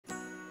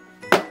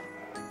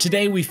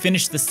Today we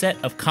finished the set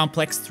of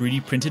complex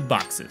 3D printed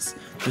boxes.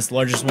 This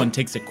largest one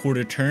takes a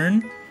quarter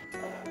turn.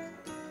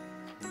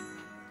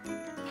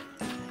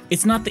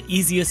 It's not the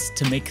easiest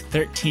to make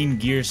 13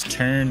 gears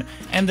turn,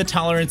 and the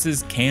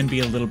tolerances can be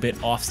a little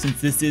bit off since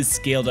this is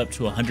scaled up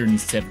to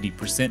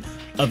 170%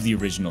 of the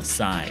original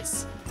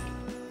size.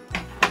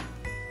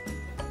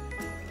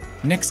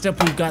 Next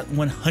up, we've got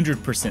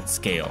 100%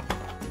 scale.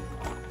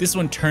 This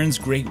one turns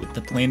great with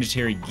the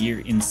planetary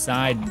gear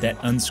inside that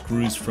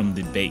unscrews from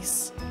the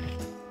base.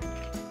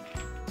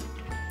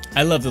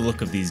 I love the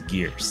look of these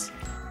gears.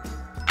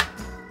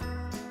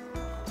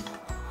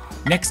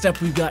 Next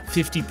up, we've got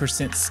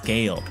 50%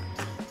 scale.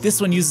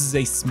 This one uses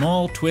a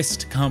small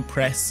twist to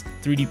compress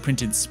 3D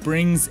printed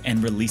springs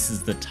and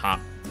releases the top.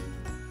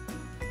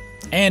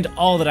 And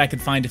all that I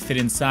could find to fit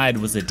inside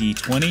was a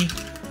D20.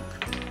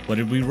 What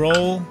did we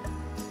roll?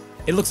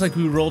 It looks like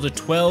we rolled a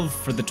 12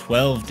 for the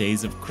 12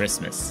 days of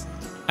Christmas.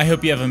 I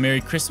hope you have a Merry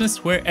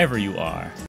Christmas wherever you are.